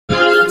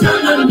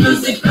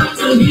music, got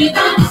to hear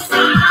that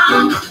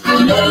sound.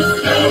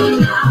 Let's get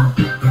loud.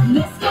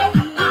 Let's get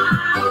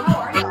loud. How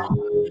are y'all?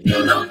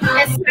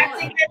 It's time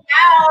to get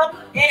loud.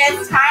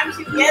 It's time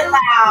to get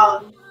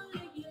loud.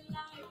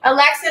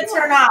 Alexa,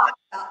 turn off.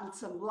 Gotten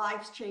some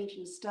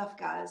life-changing stuff,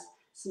 guys.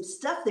 Some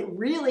stuff that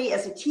really,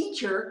 as a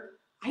teacher,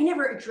 I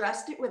never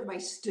addressed it with my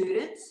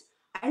students.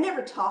 I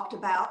never talked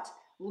about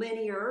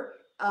linear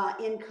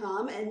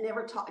income and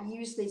never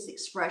used these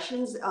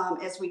expressions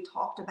as we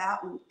talked about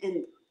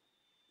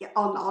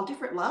on all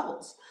different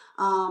levels.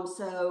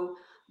 So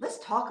let's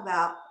talk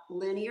about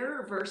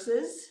linear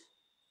versus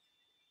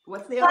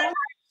what's the other one?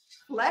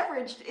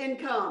 Leveraged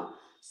income.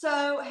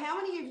 So how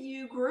many of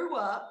you grew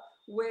up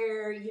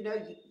where,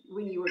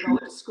 when you were going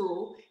to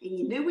school and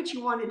you knew what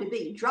you wanted to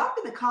be? Drop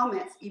in the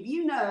comments if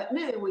you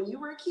knew when you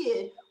were a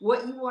kid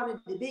what you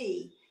wanted to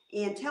be,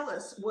 and tell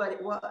us what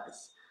it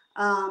was.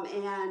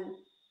 And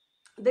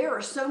there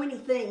are so many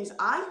things.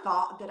 I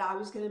thought that I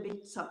was going to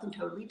be something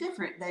totally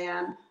different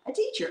than a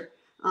teacher.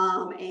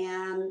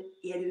 And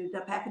it ended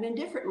up happening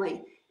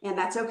differently, and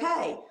that's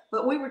okay.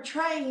 But we were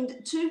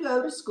trained to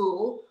go to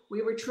school.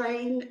 We were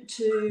trained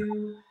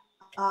to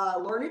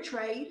learn a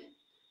trade,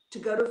 to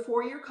go to a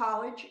four-year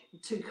college,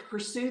 to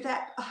pursue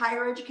that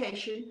higher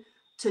education,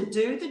 to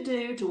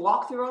to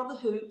walk through all the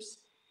hoops.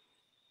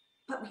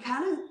 But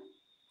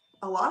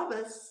a lot of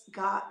us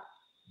got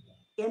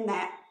in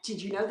that.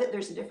 Did you know that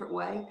there's a different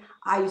way?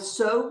 I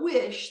so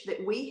wish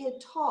that we had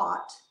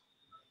taught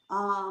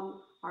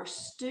our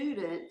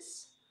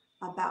students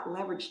about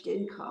leveraged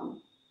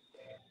income.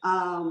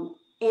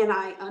 And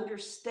I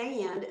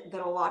understand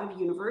that a lot of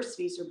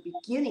universities are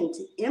beginning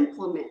to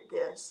implement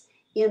this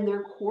in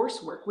their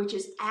coursework, which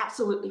is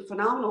absolutely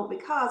phenomenal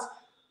because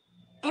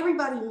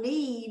everybody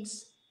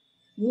needs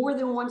more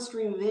than one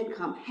stream of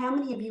income. How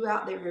many of you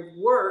out there have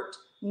worked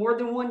more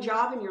than one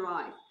job in your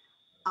life?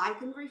 I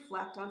can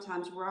reflect on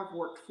times where I've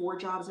worked 4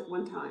 jobs at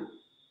one time.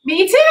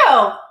 Me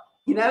too.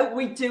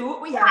 We do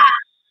what we have.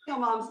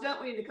 Moms,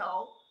 don't we,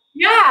 Nicole?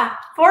 Yeah,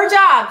 4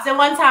 jobs at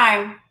one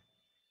time.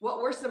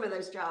 What were some of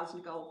those jobs,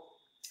 Nicole?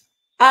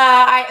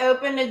 I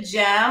opened a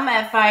gym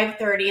at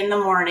 5:30 in the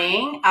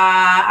morning.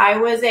 I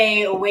was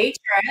a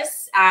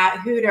waitress at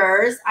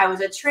Hooters. I was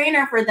a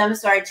trainer for them,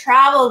 so I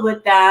traveled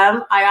with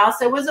them. I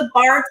also was a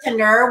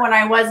bartender when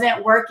I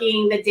wasn't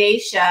working the day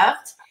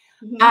shift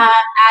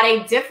at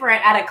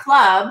a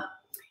club.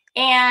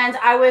 And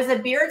I was a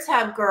beer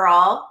tub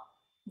girl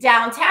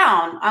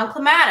downtown on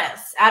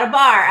Clematis at a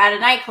bar, at a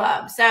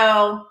nightclub.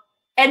 So,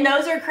 and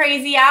those are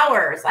crazy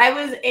hours. I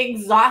was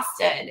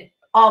exhausted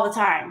all the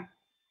time.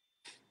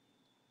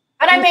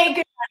 But I made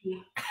good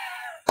money.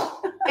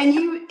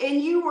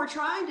 and you were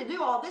trying to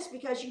do all this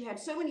because you had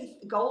so many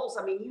goals.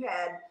 I mean, you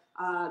had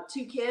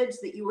 2 kids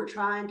that you were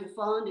trying to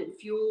fund and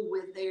fuel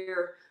with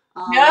their.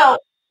 No,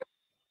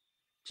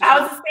 I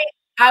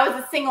was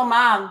a single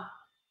mom.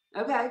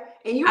 Okay,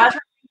 and you were trying to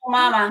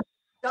mama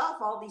stuff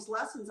all these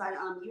lessons.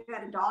 You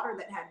had a daughter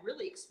that had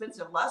really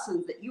expensive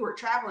lessons that you were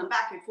traveling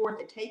back and forth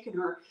and taking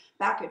her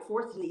back and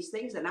forth to these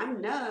things, and I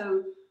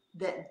know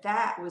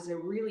that was a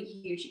really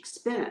huge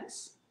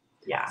expense.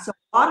 Yeah. So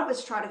a lot of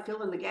us try to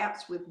fill in the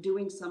gaps with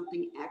doing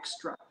something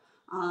extra.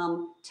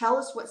 Tell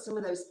us what some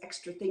of those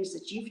extra things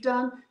that you've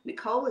done.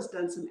 Nicole has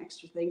done some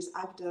extra things.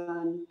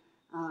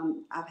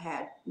 I've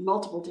had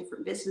multiple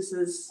different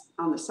businesses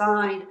on the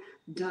side,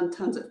 done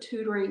tons of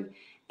tutoring,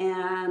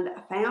 and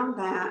I found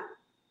that,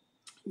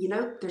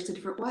 there's a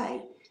different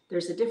way.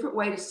 There's a different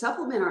way to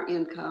supplement our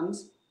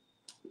incomes,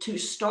 to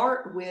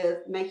start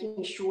with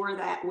making sure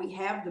that we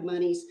have the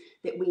monies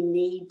that we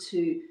need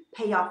to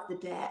pay off the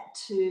debt,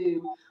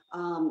 to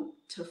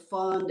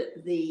fund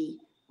the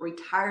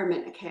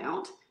retirement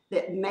account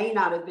that may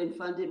not have been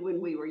funded when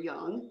we were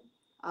young.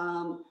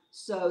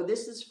 So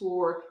this is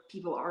for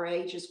people our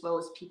age as well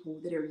as people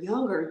that are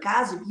younger.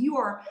 Guys, if you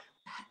are,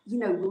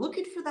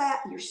 looking for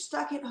that, you're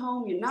stuck at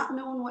home, you're not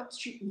knowing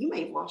you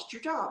may have lost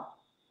your job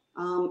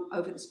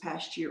over this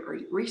past year or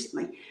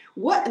recently.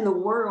 What in the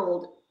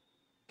world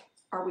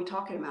are we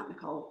talking about,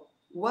 Nicole?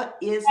 What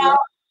is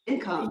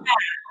income? Yeah.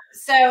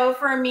 So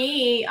for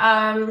me,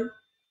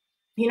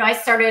 I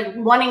started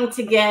wanting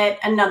to get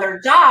another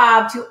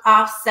job to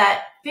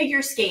offset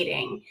figure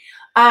skating.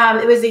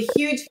 It was a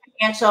huge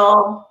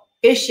financial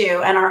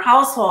issue in our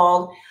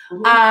household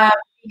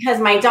because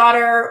my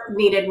daughter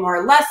needed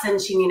more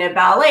lessons. She needed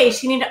ballet.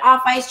 She needed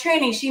off-ice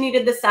training. She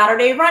needed the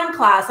Saturday run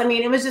class. I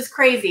mean, it was just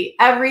crazy.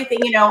 Everything,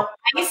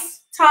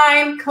 ice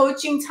time,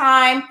 coaching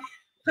time,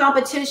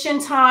 competition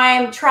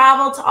time,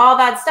 travel, to all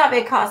that stuff.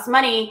 It costs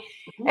money.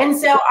 And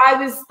so I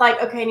was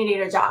like, okay, I need to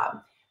get a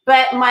job.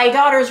 But my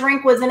daughter's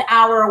rink was an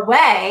hour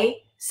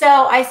away. So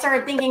I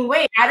started thinking,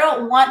 wait, I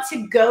don't want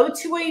to go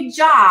to a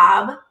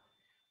job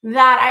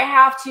that I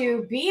have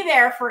to be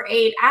there for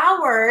 8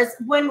 hours.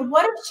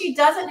 What if she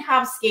doesn't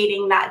have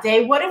skating that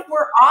day? What if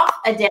we're off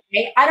a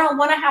day? I don't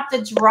want to have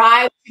to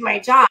drive to my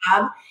job,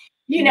 And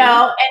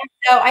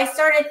so I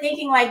started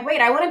thinking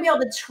wait, I want to be able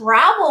to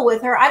travel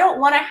with her. I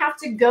don't want to have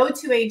to go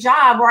to a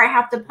job where I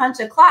have to punch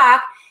a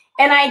clock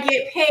and I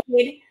get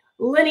paid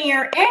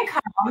linear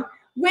income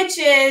which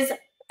is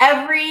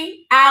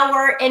every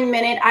hour and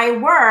minute I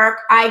work,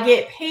 I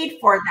get paid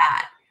for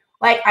that.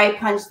 Like I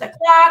punch the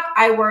clock,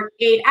 I work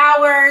 8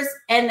 hours,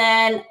 and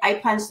then I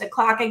punch the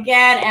clock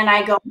again and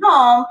I go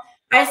home.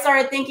 I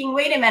started thinking,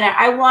 wait a minute,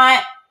 I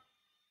want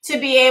to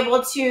be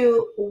able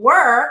to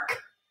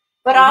work,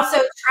 but also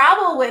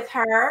travel with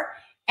her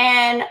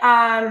and,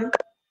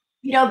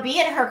 be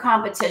at her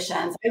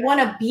competitions. I want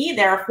to be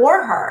there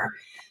for her.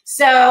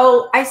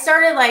 So I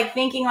started like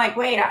thinking like,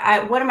 wait,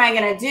 what am I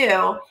going to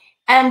do?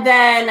 And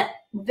then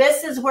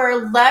this is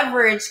where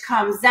leverage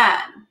comes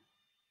in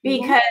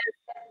because,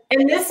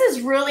 and this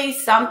is really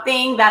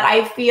something that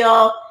I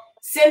feel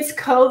since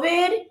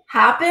COVID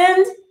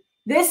happened,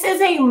 this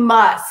is a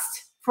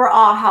must for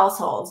all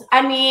households.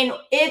 I mean,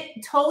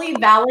 it totally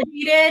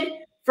validated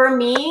for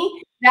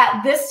me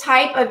that this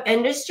type of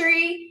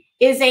industry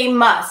is a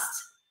must.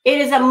 It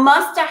is a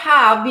must to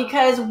have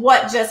because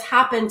what just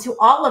happened to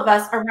all of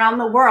us around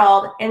the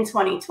world in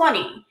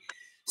 2020.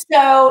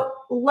 So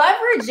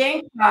leverage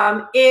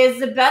income is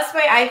the best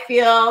way I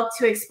feel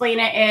to explain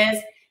it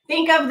is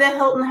think of the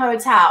Hilton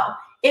Hotel.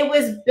 It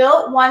was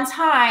built one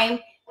time,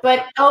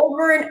 but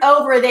over and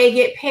over they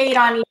get paid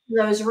on each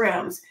of those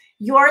rooms.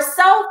 Your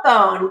cell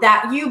phone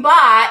that you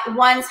bought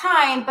one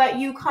time, but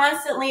you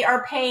constantly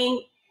are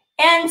paying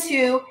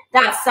into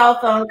that cell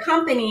phone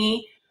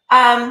company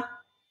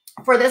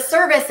for the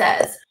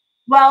services.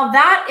 Well,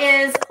 that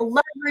is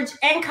leverage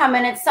income,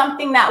 and it's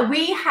something that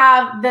we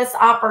have this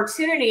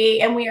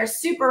opportunity, and we are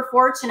super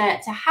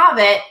fortunate to have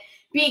it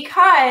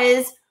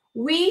because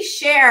we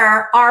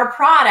share our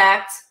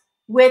product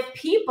with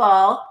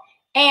people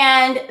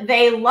and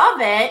they love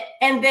it.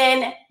 And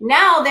then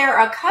now they're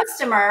a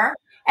customer,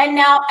 and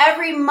now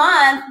every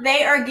month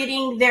they are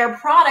getting their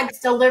products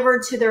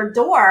delivered to their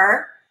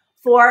door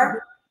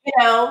for,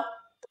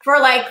 for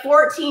like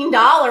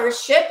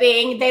 $14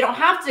 shipping. They don't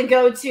have to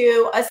go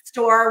to a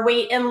store,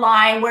 wait in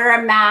line, wear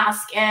a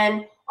mask,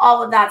 and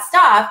all of that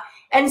stuff.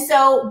 And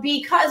so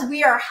because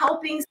we are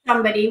helping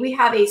somebody, we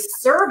have a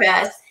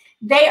service,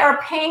 they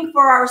are paying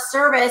for our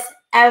service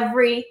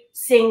every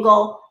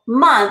single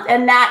month.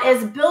 And that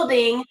is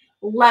building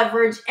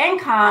leverage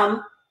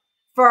income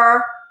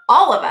for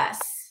all of us.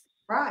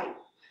 Right.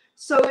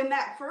 So in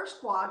that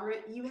first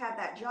quadrant, you have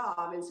that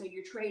job. And so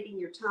you're trading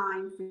your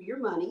time for your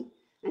money.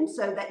 And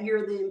so that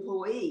you're the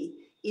employee.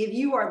 If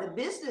you are the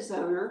business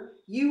owner,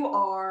 you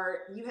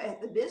have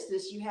the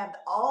business, you have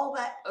all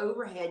that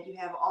overhead, you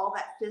have all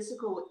that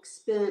physical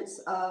expense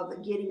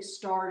of getting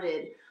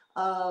started,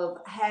 of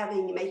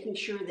making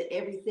sure that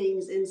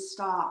everything's in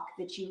stock,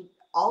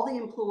 all the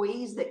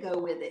employees that go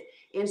with it.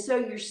 And so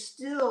you're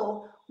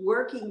still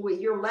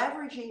you're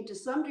leveraging to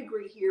some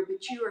degree here,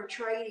 but you are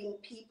trading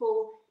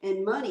people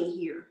and money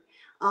here.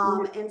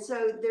 And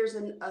so there's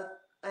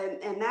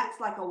and that's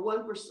like a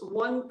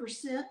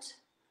 1%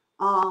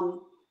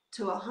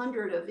 to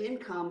 100 of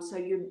income. So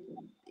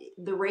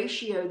the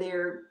ratio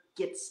there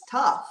gets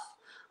tough.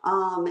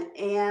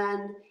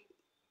 And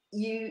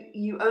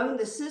you own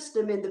the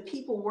system and the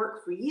people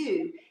work for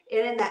you.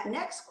 And in that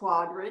next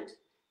quadrant,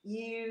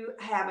 you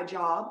have a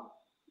job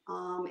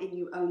and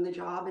you own the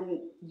job and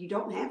you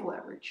don't have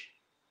leverage.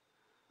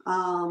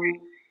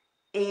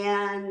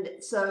 And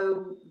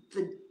so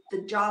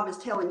the job is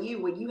telling you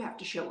when you have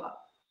to show up.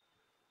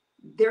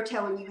 They're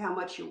telling you how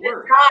much you're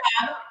worth.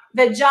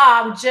 The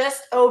job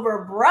just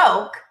over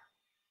broke.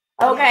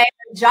 Okay,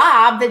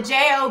 yeah. The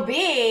job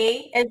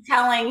is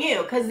telling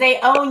you because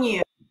they own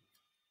you.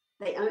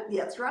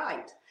 That's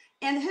right.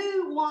 And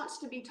who wants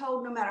to be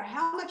told, no matter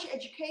how much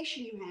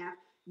education you have,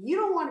 you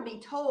don't want to be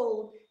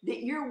told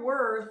that you're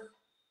worth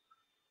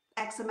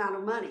X amount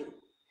of money.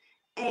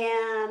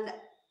 And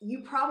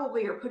you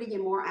probably are putting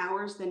in more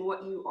hours than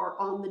what you are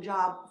on the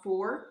job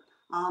for.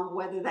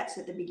 Whether that's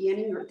at the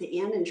beginning or at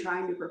the end, and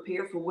trying to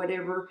prepare for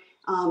whatever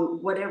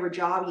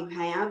job you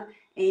have.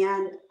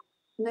 And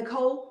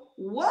Nicole,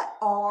 what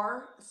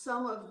are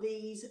some of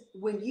these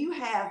when you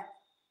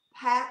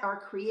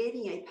are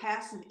creating a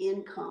passive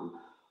income?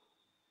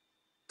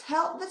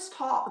 Let's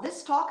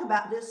talk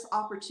about this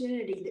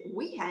opportunity that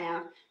we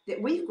have,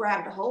 that we've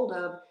grabbed a hold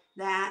of,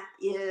 that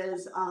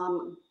is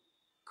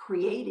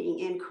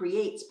creating and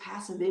creates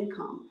passive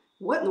income.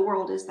 What in the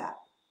world is that?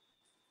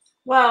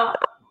 Well,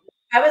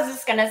 I was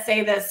just going to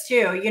say this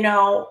too.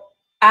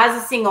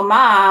 As a single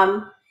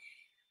mom,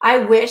 I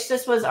wish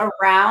this was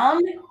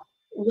around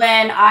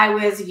when I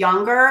was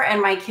younger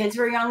and my kids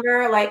were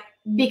younger,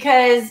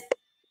 because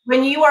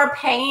when you are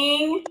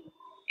paying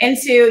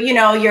into,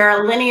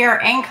 your linear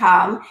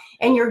income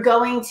and you're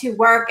going to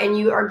work and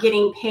you are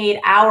getting paid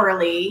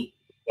hourly,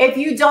 if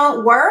you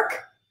don't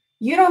work,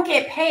 you don't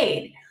get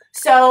paid.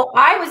 So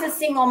I was a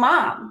single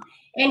mom,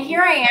 and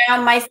here I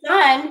am, my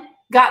son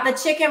got the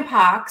chicken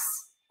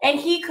pox and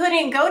he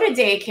couldn't go to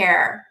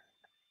daycare.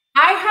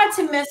 I had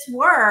to miss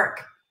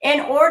work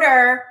in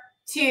order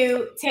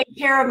to take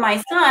care of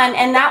my son.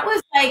 And that was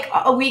like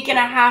a week and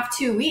a half,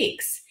 2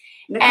 weeks.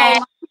 Nicole,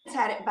 my kids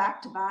had it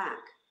back to back.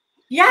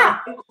 Yeah.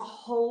 So it was a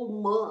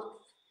whole month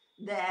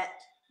that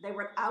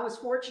I was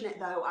fortunate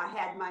though. I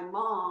had my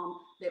mom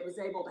that was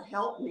able to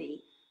help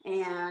me.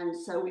 And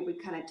so we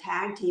would kind of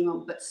tag team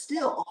them, but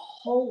still a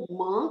whole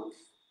month.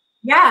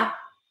 Yeah.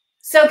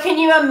 So can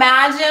you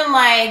imagine,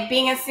 like,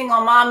 being a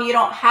single mom, you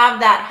don't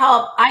have that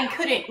help. I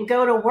couldn't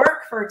go to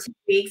work for 2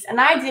 weeks and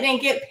I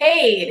didn't get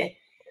paid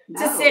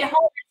to sit home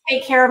and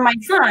take care of my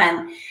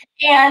son.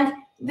 And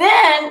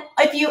then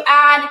if you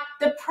add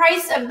the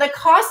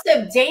cost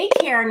of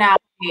daycare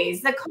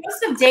nowadays, the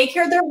cost of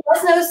daycare, there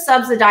was no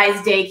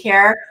subsidized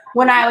daycare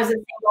when I was a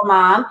single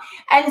mom.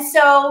 And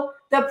so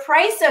the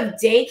price of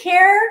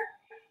daycare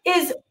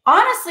is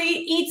honestly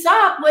eats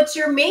up what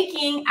you're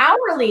making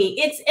hourly.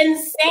 It's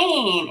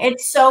insane.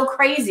 It's so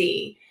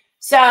crazy.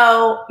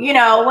 So, you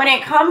know, when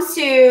it comes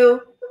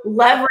to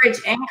leverage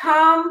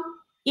income,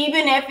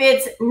 even if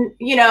it's,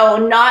 you know,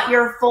 not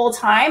your full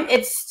time,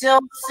 it's so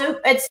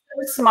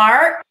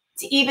smart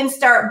to even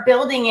start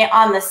building it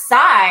on the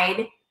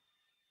side,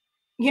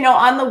 you know,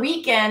 on the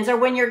weekends or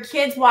when your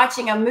kid's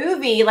watching a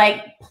movie,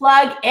 like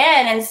plug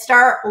in and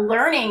start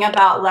learning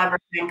about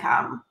leverage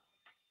income.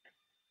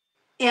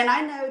 And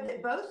I know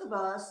that both of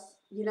us,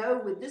 you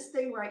know, with this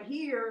thing right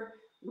here,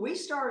 we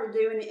started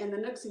doing it in the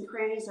nooks and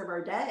crannies of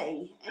our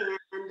day, and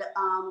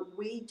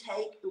we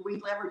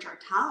leverage our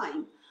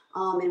time,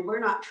 and we're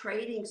not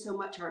trading so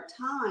much our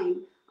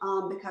time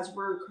because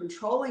we're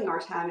controlling our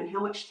time and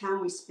how much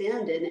time we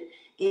spend in it,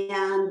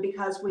 and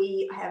because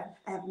we have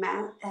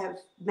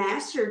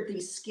mastered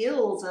these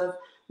skills of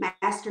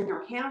mastering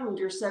our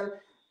calendar. So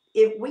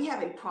if we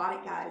have a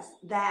product, guys,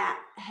 that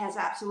has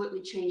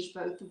absolutely changed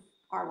both of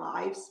our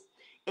lives.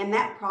 And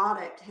that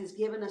product has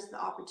given us the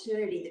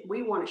opportunity that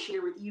we want to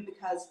share with you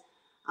because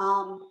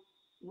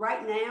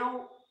right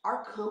now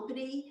our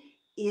company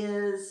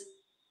has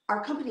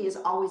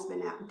always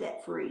been out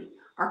debt free.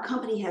 Our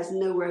company has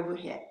no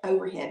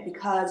overhead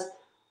because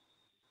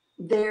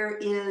there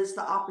is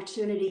the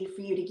opportunity for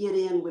you to get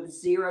in with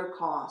zero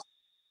cost,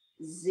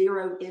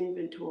 zero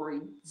inventory,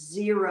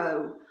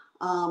 zero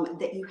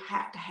that you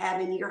have to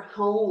have in your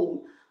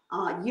home.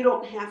 You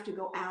don't have to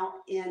go out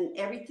and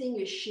everything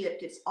is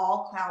shipped. It's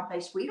all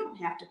cloud-based. We don't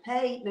have to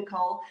pay,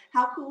 Nicole.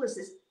 How cool is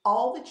this?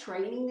 All the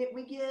training that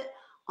we get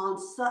on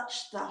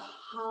such the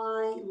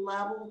high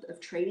level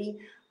of training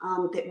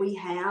that we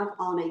have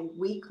on a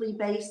weekly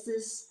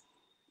basis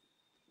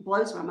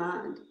blows my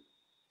mind.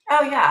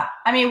 Oh yeah.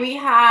 I mean, we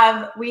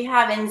have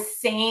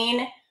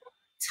insane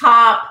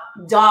top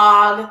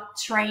dog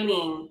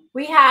training.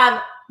 We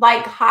have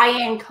like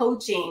high-end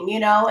coaching,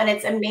 you know, and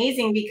it's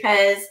amazing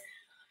because,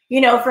 you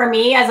know, for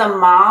me as a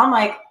mom,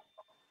 like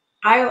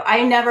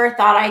I never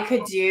thought I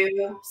could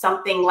do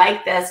something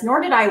like this,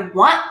 nor did I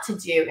want to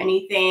do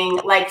anything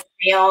like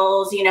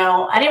sales, you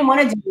know, I didn't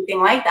want to do anything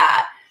like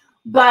that.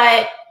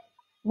 But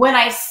when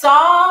I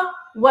saw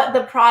what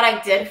the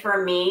product did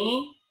for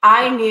me,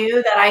 I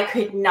knew that I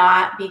could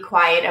not be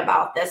quiet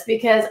about this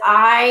because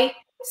I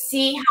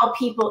see how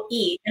people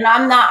eat. And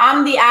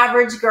I'm the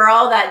average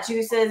girl that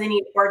juices and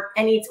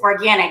eats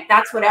organic.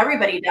 That's what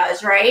everybody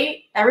does, right?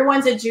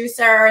 Everyone's a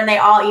juicer and they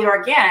all eat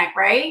organic,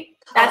 right?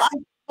 That's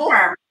the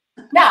norm.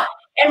 No,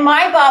 in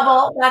my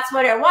bubble, that's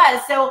what it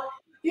was. So,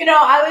 you know,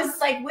 I was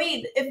like,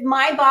 wait, if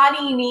my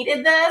body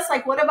needed this,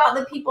 like, what about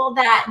the people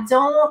that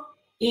don't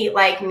eat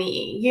like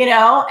me, you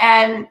know?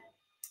 And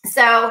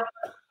so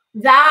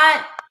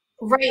that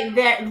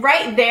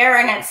right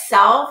there in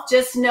itself,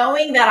 just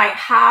knowing that I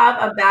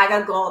have a bag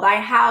of gold, I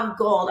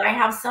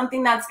have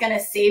something that's going to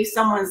save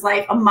someone's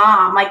life, a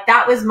mom, like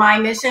that was my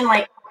mission,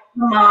 like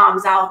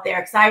moms out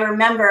there. Cause I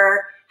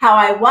remember how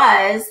I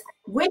was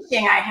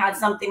wishing I had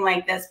something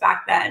like this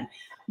back then.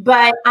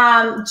 But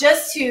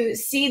just to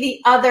see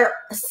the other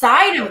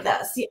side of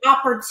this, the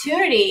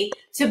opportunity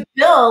to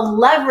build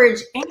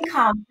leverage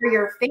income for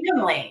your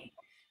family,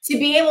 to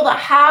be able to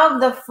have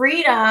the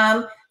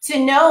freedom to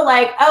know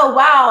like, oh,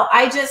 wow,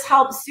 I just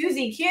helped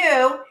Susie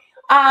Q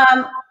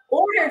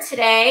order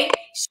today.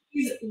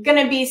 She's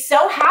going to be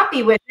so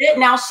happy with it.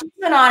 Now she's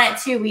been on it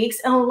 2 weeks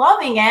and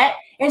loving it.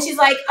 And she's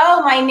like,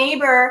 oh, my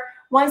neighbor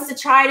wants to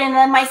try it and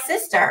then my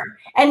sister.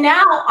 And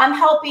now I'm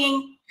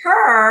helping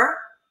her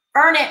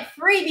earn it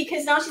free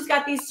because now she's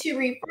got these 2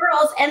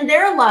 referrals and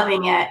they're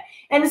loving it.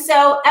 And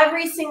so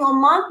every single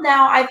month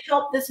now I've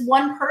helped this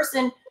one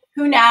person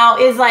who now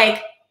is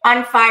like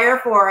on fire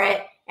for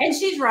it and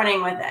she's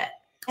running with it.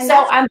 And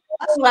so I'm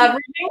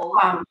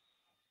leveraging.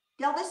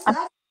 Yeah,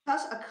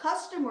 that's a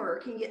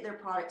customer can get their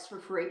products for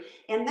free.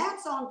 And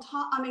that's on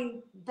top. I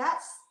mean,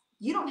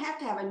 you don't have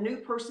to have a new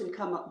person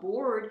come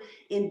aboard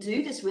and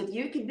do this with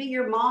you. It could be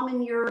your mom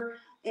and your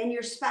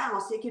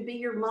spouse. It could be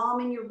your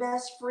mom and your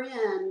best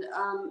friend.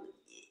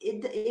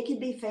 It could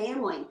be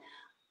family,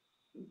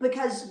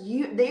 because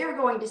they are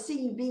going to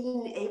see you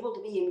being able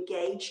to be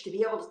engaged, to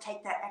be able to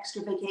take that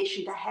extra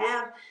vacation, to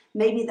have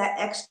maybe that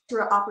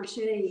extra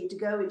opportunity to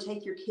go and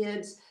take your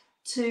kids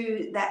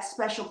to that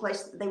special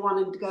place that they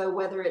wanted to go,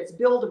 whether it's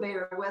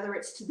Build-A-Bear, whether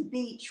it's to the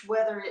beach,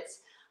 whether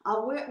it's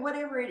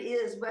whatever it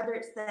is, whether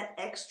it's that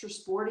extra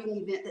sporting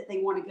event that they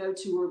want to go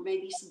to, or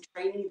maybe some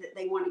training that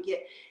they want to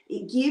get.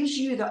 It gives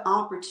you the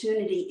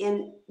opportunity.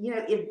 And, you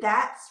know, if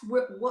that's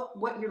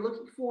what you're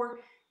looking for,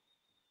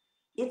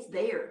 it's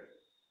there.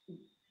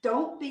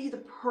 Don't be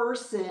the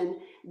person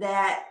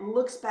that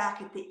looks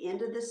back at the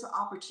end of this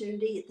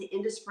opportunity, at the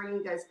end of spring,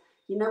 and goes,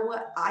 you know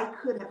what? I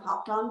could have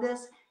hopped on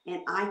this,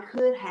 and I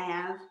could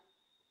have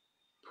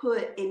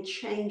put and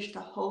changed the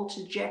whole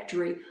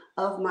trajectory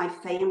of my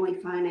family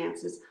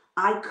finances.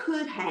 I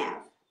could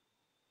have.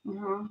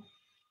 Mm-hmm.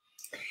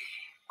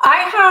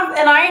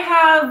 I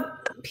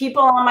have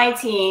people on my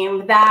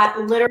team that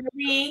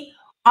literally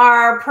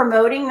are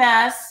promoting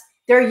this.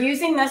 They're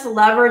using this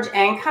leverage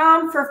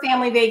income for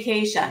family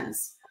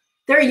vacations.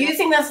 They're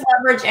using this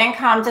leverage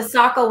income to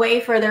sock away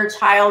for their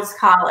child's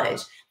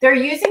college. They're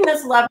using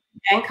this leverage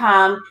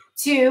income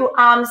to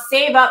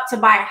save up to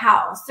buy a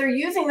house. They're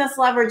using this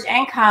leverage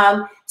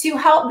income to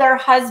help their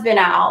husband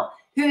out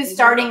who's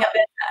starting a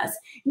business.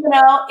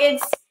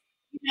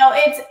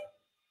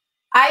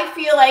 I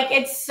feel like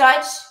it's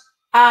such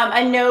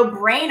a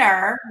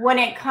no-brainer when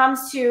it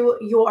comes to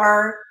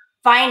your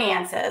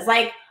finances.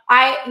 Like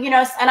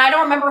and I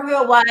don't remember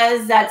who it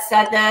was that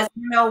said this. I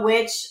don't know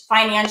which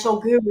financial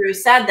guru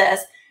said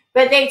this,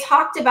 but they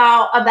talked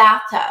about a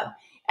bathtub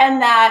and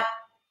that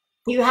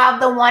you have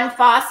the one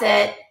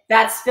faucet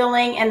that's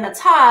filling in the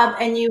tub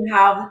and you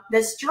have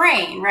this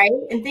drain, right?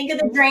 And think of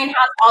the drain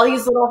has all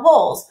these little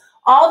holes.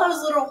 All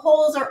those little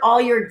holes are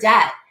all your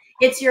debt.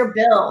 It's your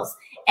bills.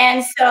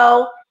 And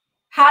so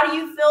how do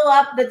you fill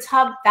up the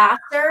tub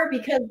faster?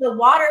 Because the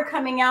water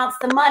coming out's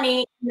the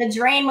money, and the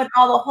drain with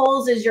all the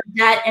holes is your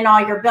debt and all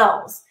your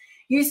bills.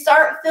 You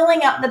start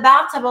filling up the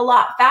bathtub a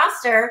lot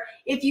faster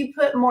if you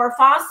put more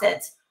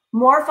faucets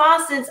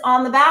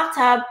on the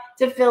bathtub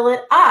to fill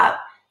it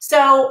up.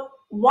 So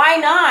why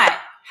not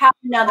have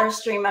another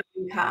stream of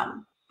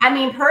income? I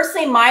mean,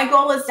 personally, my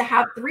goal is to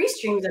have 3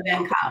 streams of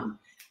income.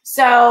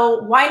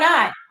 So why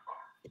not?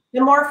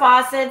 The more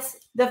faucets,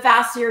 the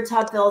faster your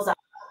tub fills up.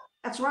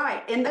 That's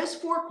right. And those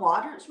 4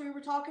 quadrants we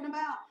were talking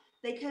about,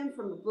 they came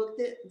from a book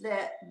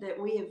that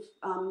we have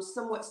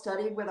somewhat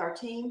studied with our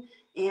team.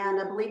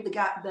 And I believe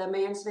the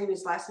man's name,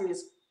 his last name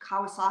is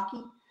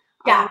Kawasaki.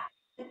 Yeah.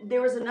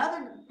 There was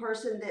another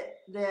person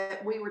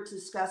that we were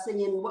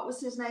discussing, and what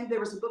was his name? There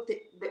was a book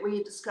that we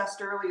had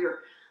discussed earlier.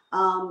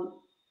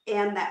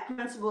 And that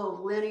principle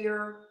of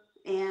linear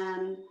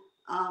and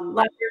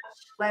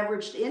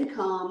leveraged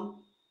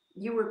income,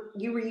 you were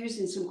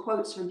using some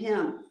quotes from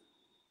him.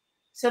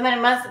 So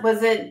then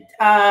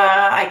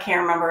I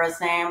can't remember his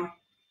name.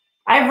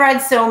 I've read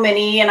so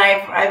many and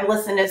I've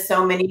listened to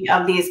so many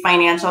of these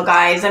financial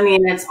guys. I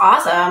mean, it's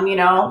awesome,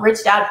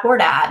 Rich Dad, Poor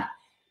Dad.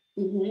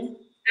 Mm-hmm.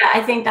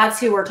 I think that's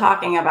who we're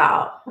talking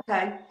about.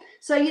 Okay.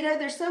 So,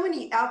 there's so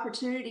many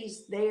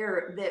opportunities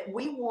there that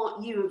we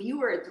want you, if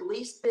you are at the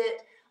least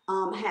bit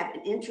have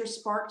an interest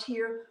sparked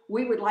here,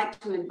 we would like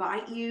to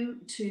invite you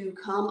to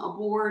come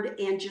aboard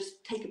and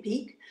just take a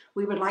peek.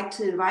 We would like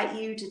to invite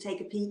you to take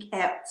a peek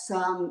at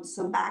some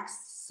back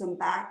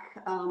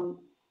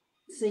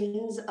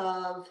scenes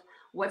of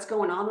what's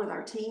going on with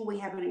our team. We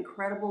have an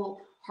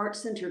incredible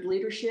heart-centered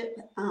leadership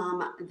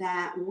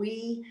that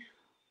we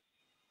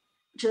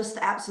just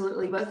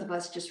absolutely, both of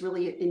us just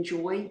really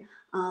enjoy.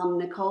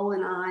 Nicole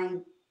and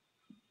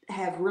I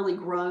have really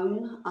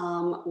grown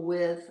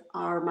with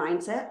our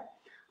mindset.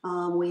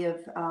 We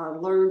have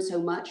learned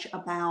so much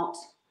about,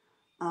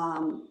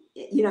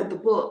 the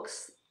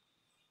books,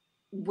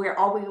 where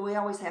we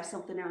always have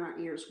something in our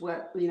ears,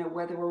 whether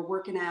we're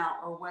working out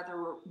or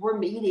whether we're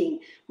meeting.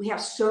 We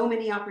have so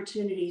many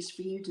opportunities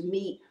for you to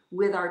meet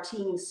with our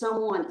team.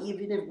 Someone,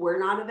 even if we're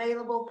not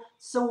available,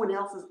 someone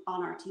else is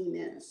on our team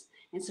is.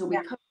 And so we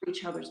cover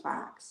each other's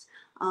backs.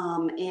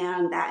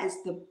 And that is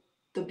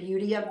the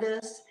beauty of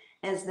this,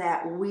 is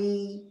that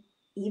we,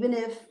 even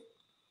if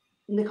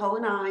Nicole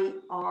and I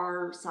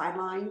are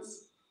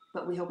sidelines,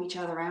 but we help each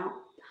other out.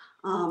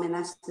 And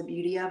that's the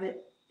beauty of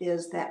it,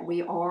 is that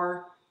we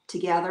are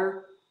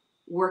together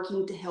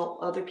working to help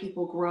other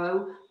people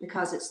grow,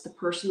 because it's the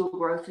personal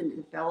growth and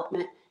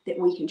development that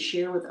we can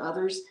share with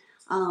others.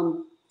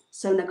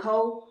 So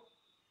Nicole,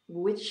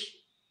 what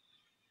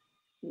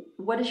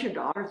is your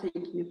daughter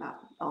thinking about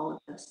all of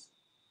this?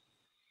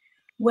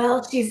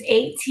 Well, she's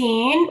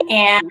 18,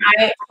 and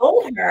I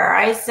told her,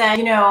 I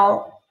said,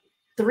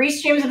 3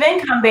 streams of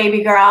income,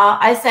 baby girl.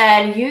 I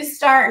said, you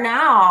start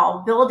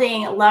now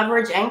building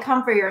leverage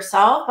income for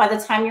yourself. By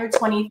the time you're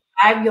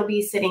 25, you'll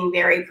be sitting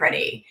very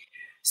pretty.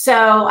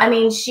 So, I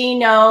mean, she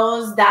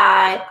knows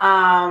that,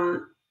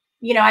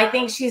 I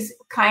think she's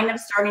kind of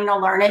starting to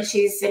learn it.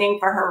 She's sitting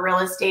for her real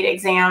estate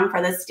exam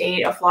for the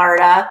state of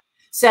Florida.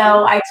 So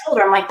I told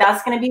her, I'm like,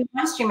 that's going to be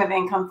 1 stream of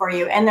income for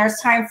you. And there's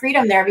time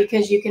freedom there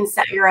because you can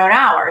set your own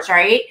hours,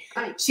 right?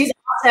 She's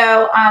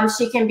also,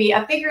 she can be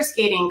a figure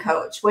skating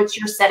coach, which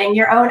you're setting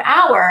your own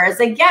hours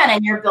again,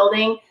 and you're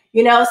building,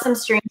 some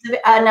streams of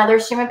another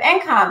stream of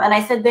income. And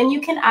I said, then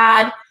you can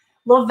add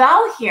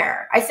Lavelle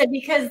here. I said,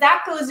 because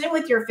that goes in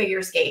with your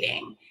figure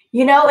skating.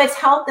 It's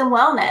health and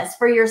wellness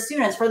for your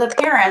students, for the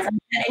parents.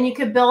 And you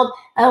could build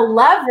a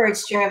leverage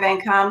stream of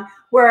income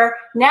where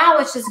now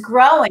it's just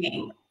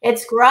growing.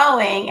 It's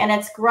growing and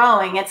it's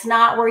growing. It's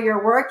not where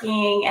you're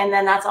working and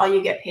then that's all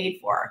you get paid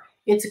for.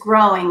 It's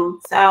growing.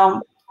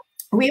 So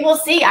We will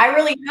see. I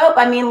really hope.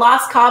 I mean,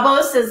 Los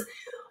Cabos is.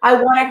 I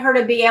wanted her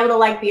to be able to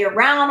like be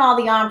around all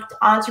the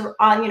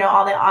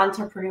all the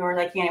entrepreneurs.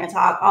 I can't even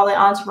talk. All the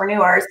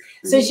entrepreneurs,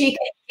 so she could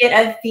get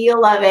a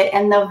feel of it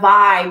and the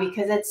vibe,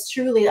 because it's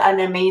truly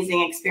an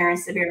amazing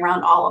experience to be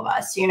around all of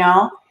us. You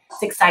know,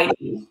 it's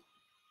exciting.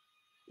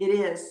 It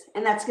is,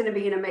 and that's going to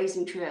be an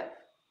amazing trip.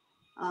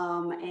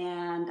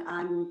 And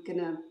I'm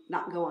gonna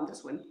not go on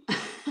this one.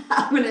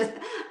 I'm gonna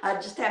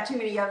just have too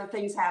many other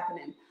things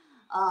happening.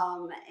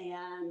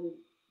 And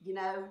you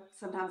know,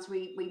 sometimes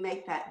we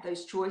make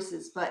those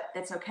choices, but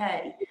that's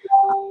okay. It's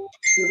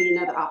gonna be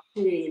another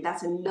opportunity, and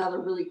that's another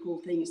really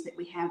cool thing, is that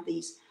we have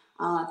these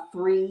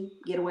 3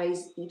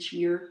 getaways each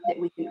year that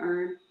we can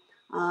earn,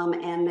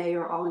 and they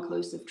are all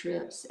inclusive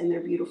trips, and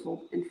they're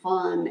beautiful and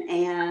fun,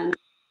 and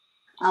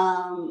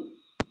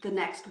the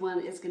next one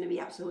is going to be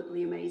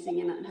absolutely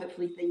amazing, and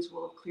hopefully things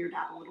will have cleared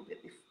out a little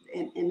bit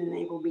and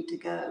enable me to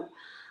go.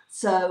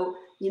 So,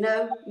 you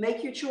know,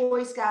 make your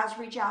choice, guys.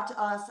 Reach out to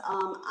us.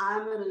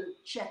 I'm going to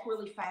check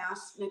really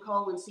fast,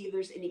 Nicole, and see if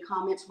there's any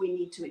comments we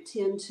need to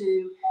attend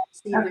to,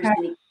 see if there's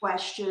any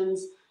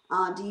questions.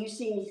 Do you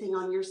see anything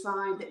on your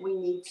side that we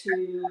need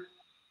to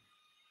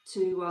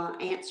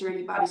answer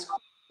anybody's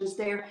questions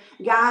there?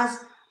 Guys,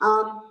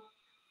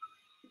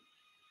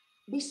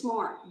 be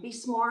smart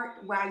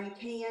while you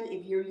can.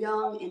 If you're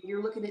young and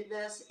you're looking at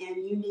this and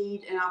you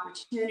need an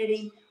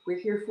opportunity, we're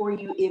here for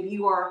you. If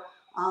you are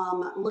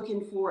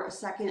looking for a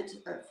second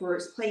for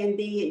plan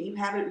B and you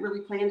haven't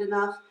really planned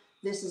enough,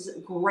 this is a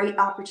great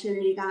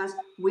opportunity, guys.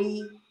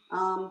 We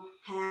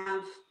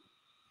have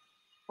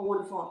a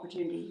wonderful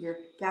opportunity here.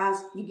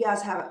 Guys, you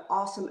guys have an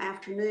awesome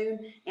afternoon,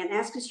 and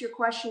ask us your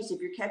questions. If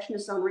you're catching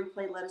us on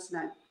replay, let us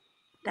know.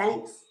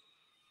 Thanks.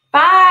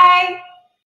 Bye.